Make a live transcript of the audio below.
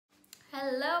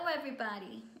Hello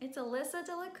everybody, it's Alyssa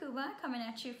de la Cuba coming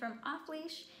at you from Off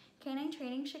Leash K9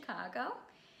 Training, Chicago.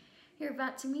 You're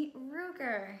about to meet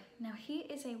Ruger. Now he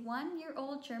is a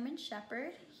 1-year-old German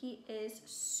Shepherd. He is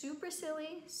super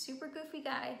silly, super goofy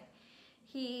guy.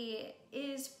 He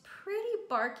is pretty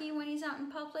barky when he's out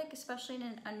in public, especially in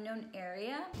an unknown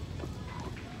area.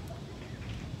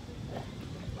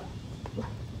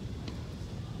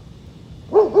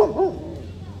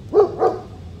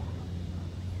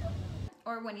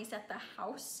 Or when he's at the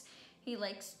house, he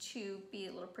likes to be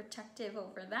a little protective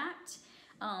over that.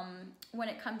 When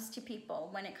it comes to people,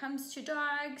 when it comes to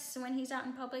dogs, when he's out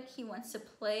in public, he wants to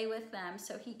play with them.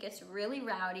 So he gets really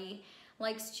rowdy,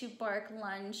 likes to bark,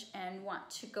 lunge, and want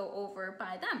to go over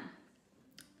by them.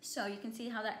 So you can see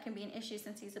how that can be an issue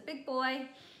since he's a big boy.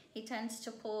 He tends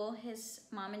to pull his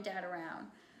mom and dad around.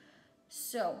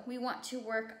 So we want to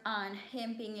work on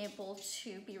him being able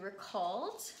to be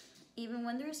recalled even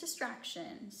when there's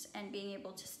distractions and being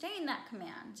able to stay in that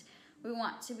command. We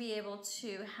want to be able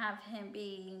to have him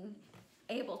being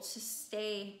able to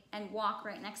stay and walk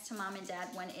right next to mom and dad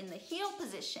when in the heel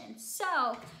position.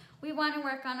 So we want to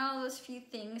work on all those few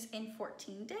things in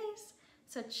 14 days.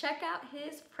 So check out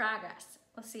his progress.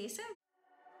 We'll see you soon.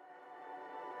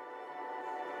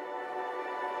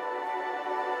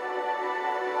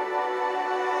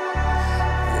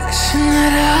 Wishing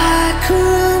that I could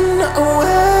run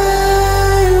away.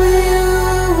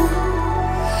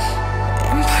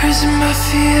 Imprisoned by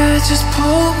fear, just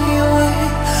pull me away,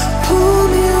 pull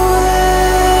me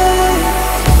away.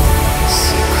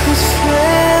 Secrets,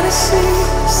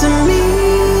 fantasies of me.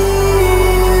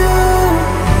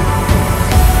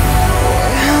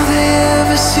 Will they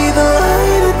ever see the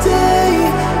light of day,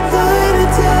 light of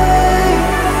day?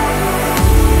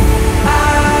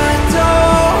 I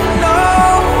don't know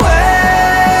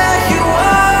where you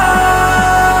are,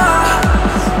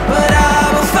 but I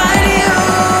will find you.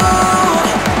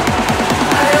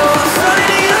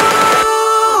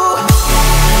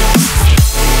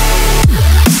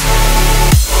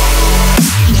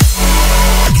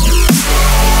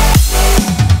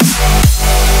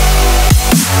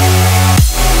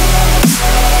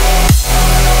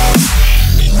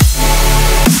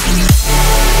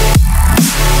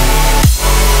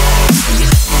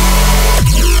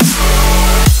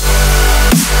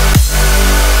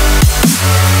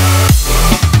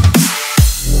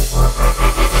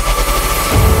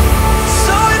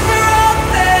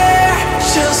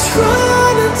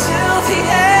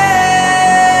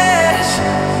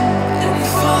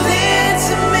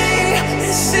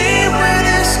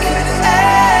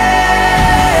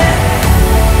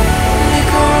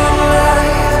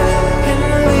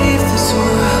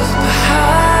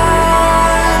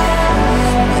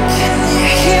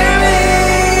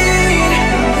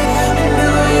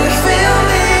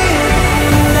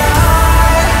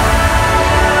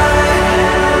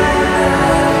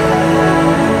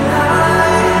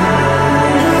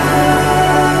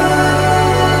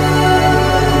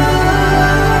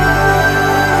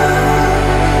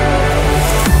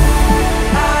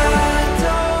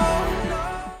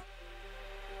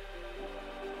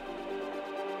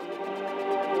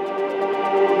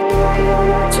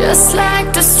 Just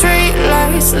like the street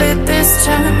lights lit this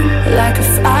town, like a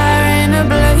fire in a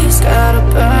blaze, gotta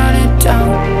burn it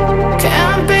down.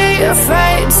 Can't be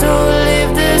afraid to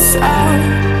leave this out.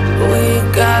 We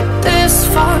got this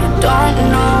far, don't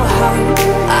know how.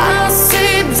 I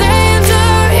see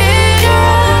danger in your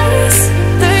eyes.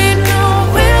 They know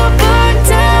we'll burn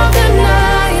down the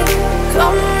night.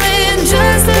 Coming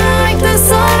just like the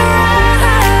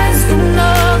sunrise. You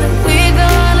know that we're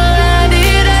gonna light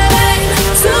it up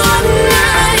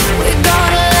tonight. We're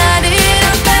gonna light it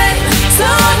up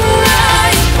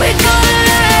tonight. We're gonna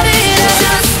light it up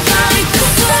just like the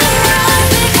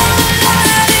sunrise. We're gonna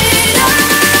light it up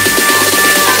now.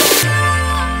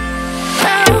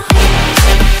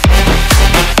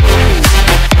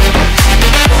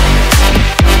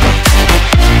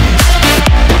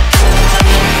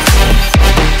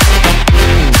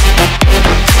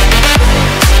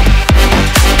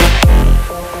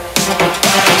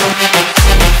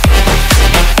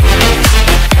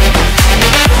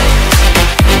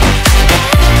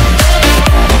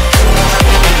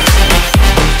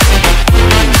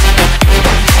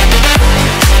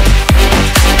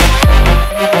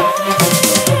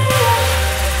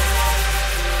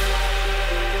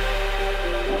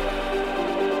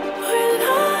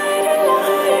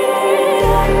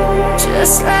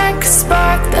 Just like a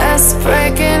spark that's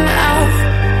breaking out.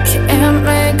 Can't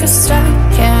make a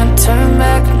stop, can't turn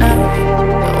back now.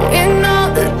 We know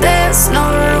that there's no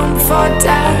room for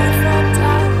doubt.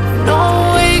 No,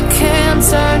 we can't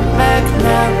turn back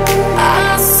now.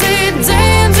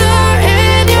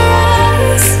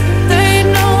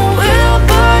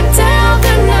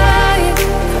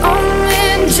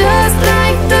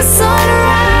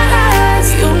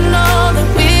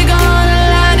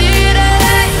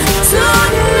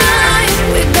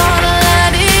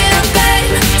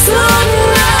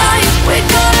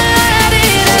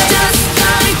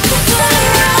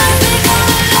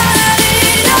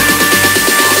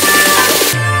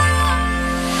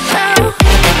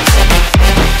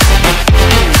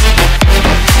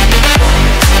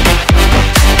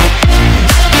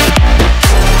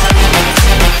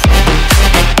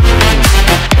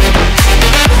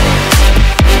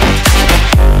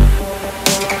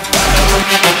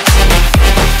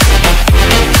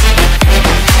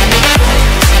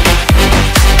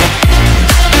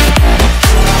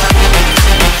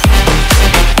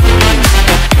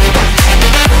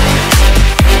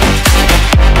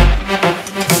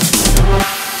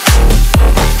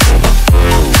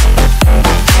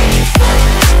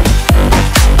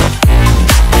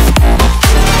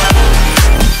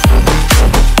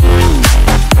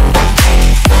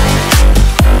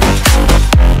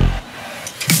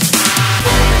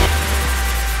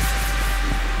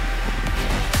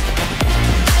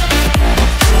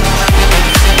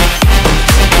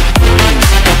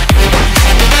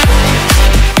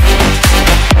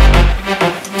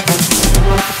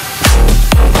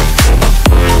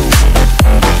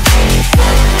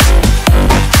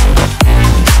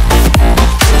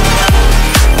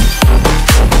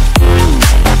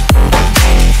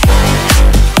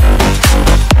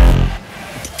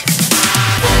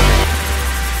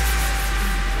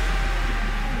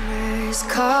 fast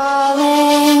car.